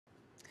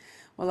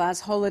Well,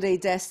 as holiday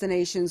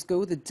destinations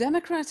go, the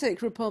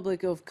Democratic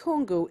Republic of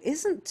Congo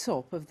isn't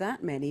top of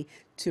that many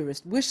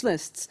tourist wish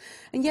lists.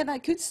 And yet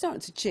that could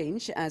start to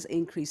change as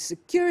increased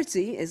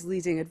security is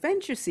leading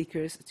adventure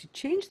seekers to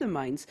change their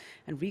minds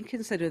and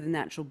reconsider the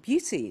natural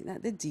beauty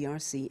that the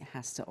DRC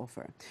has to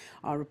offer.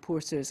 Our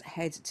reporters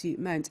head to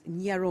Mount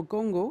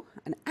Nyiaragongo,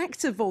 an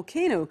active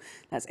volcano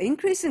that's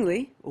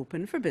increasingly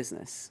open for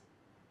business.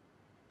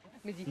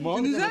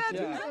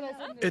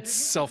 It's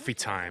selfie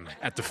time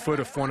at the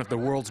foot of one of the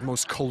world's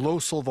most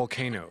colossal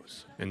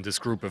volcanoes. In this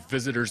group of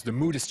visitors, the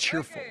mood is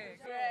cheerful.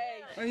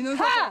 And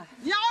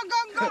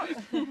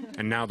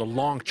now the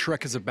long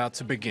trek is about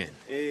to begin.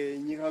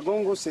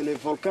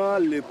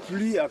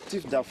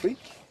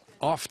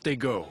 Off they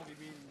go.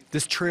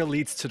 This trail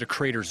leads to the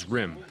crater's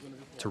rim.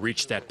 To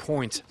reach that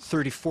point,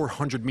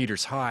 3,400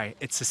 meters high,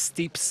 it's a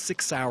steep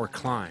 6-hour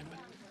climb.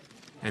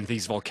 And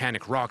these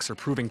volcanic rocks are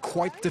proving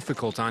quite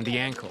difficult on the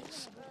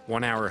ankles.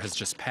 1 hour has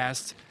just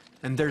passed,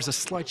 and there's a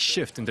slight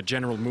shift in the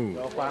general mood.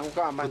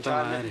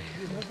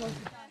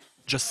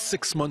 Just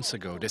 6 months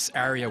ago, this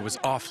area was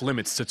off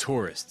limits to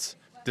tourists.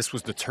 This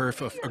was the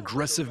turf of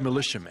aggressive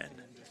militiamen.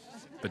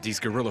 But these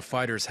guerrilla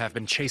fighters have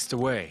been chased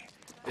away.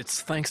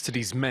 It's thanks to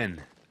these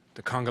men,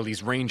 the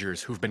Congolese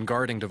rangers who've been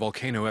guarding the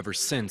volcano ever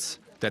since,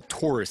 that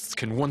tourists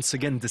can once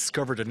again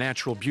discover the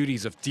natural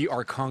beauties of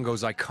DR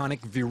Congo's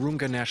iconic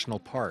Virunga National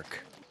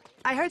Park.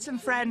 I heard some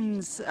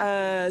friends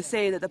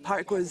say that the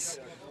park was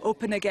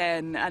open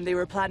again and they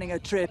were planning a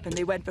trip and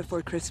they went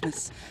before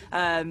Christmas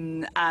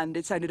and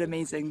it sounded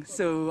amazing,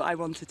 so I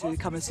wanted to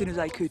come as soon as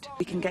I could.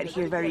 We can get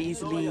here very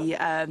easily,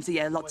 so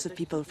yeah, lots of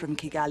people from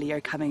Kigali are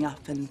coming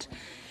up and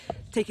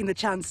taking the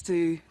chance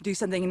to do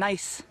something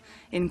nice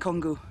in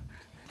Congo.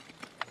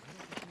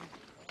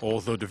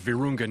 Although the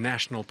Virunga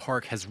National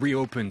Park has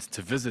reopened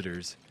to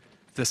visitors,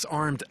 this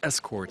armed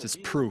escort is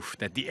proof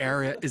that the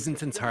area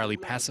isn't entirely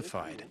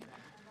pacified.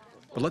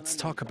 But let's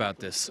talk about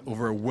this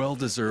over a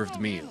well-deserved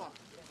meal.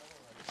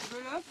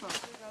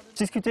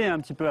 J'ai discuté un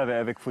petit peu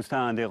avec Faustin,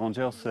 un des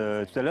rangers,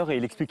 tout à l'heure, et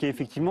il expliquait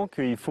effectivement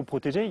qu'il faut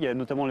protéger. Il y a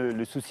notamment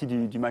le souci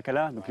du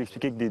makala. Donc il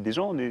expliquait que des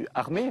gens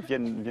armés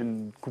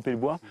viennent couper le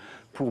bois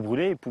pour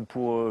brûler,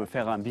 pour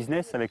faire un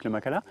business avec le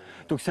makala.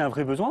 Donc c'est un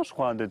vrai besoin, je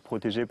crois, d'être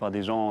protégé par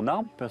des gens en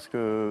armes, parce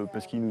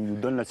qu'ils nous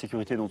donnent la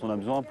sécurité dont on a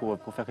besoin pour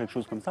faire quelque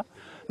chose comme ça.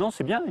 Non,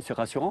 c'est bien et c'est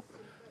rassurant.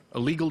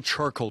 Illegal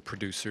charcoal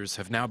producers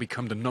have now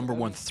become the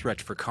 #1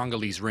 threat for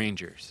Congolese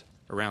rangers.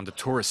 Around the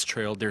tourist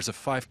trail, there's a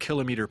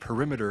 5-kilometer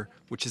perimeter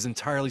which is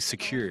entirely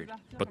secured.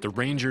 But the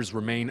rangers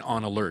remain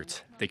on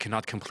alert. They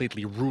cannot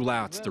completely rule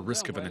out the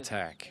risk of an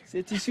attack.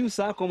 C'est ici où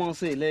ça a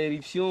commencé,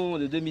 l'éruption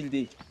de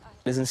 2000.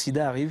 Les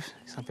incidents arrivent,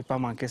 ça ne peut pas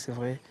manquer, c'est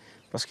vrai,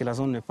 parce que la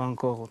zone n'est pas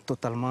encore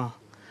totalement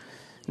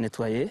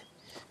nettoyée,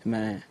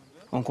 mais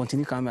on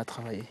continue quand même à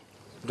travailler.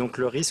 Donc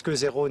le risque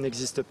zéro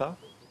n'existe pas?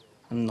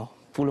 Non.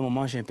 Pour le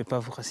moment, je ne peux pas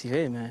vous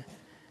rassurer, mais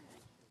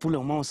pour le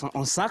moment,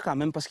 on sent quand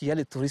même parce qu'il y a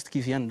les touristes qui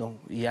viennent, donc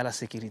il y a la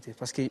sécurité.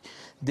 Parce que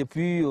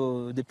depuis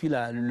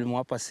le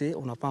mois passé,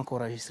 on n'a pas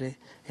encore enregistré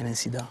un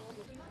incident.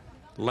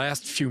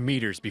 Last few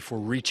meters before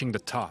reaching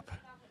the top.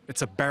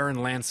 It's a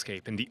barren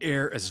landscape and the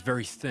air is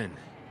very thin.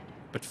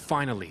 But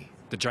finally,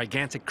 the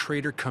gigantic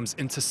crater comes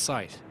into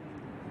sight.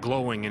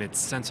 Glowing in its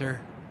center,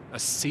 a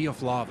sea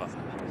of lava.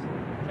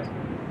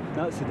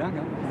 C'est dingue,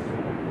 hein?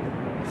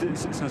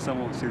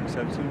 Sincèrement, c'est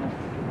absolument...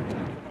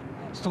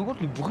 Tu te rends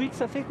compte le bruit que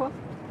ça fait, quoi?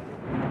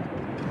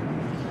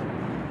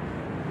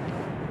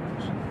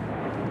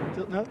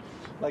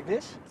 Like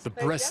this? The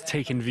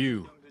breathtaking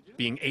view,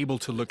 being able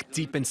to look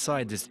deep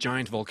inside this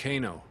giant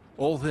volcano,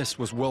 all this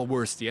was well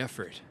worth the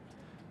effort.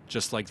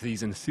 Just like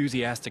these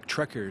enthusiastic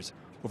trekkers,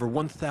 over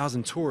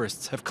 1,000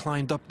 tourists have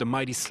climbed up the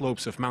mighty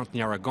slopes of Mount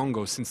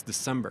Nyiaragongo since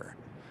December.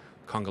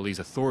 Congolese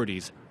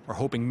authorities are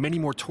hoping many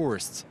more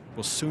tourists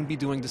will soon be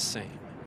doing the same.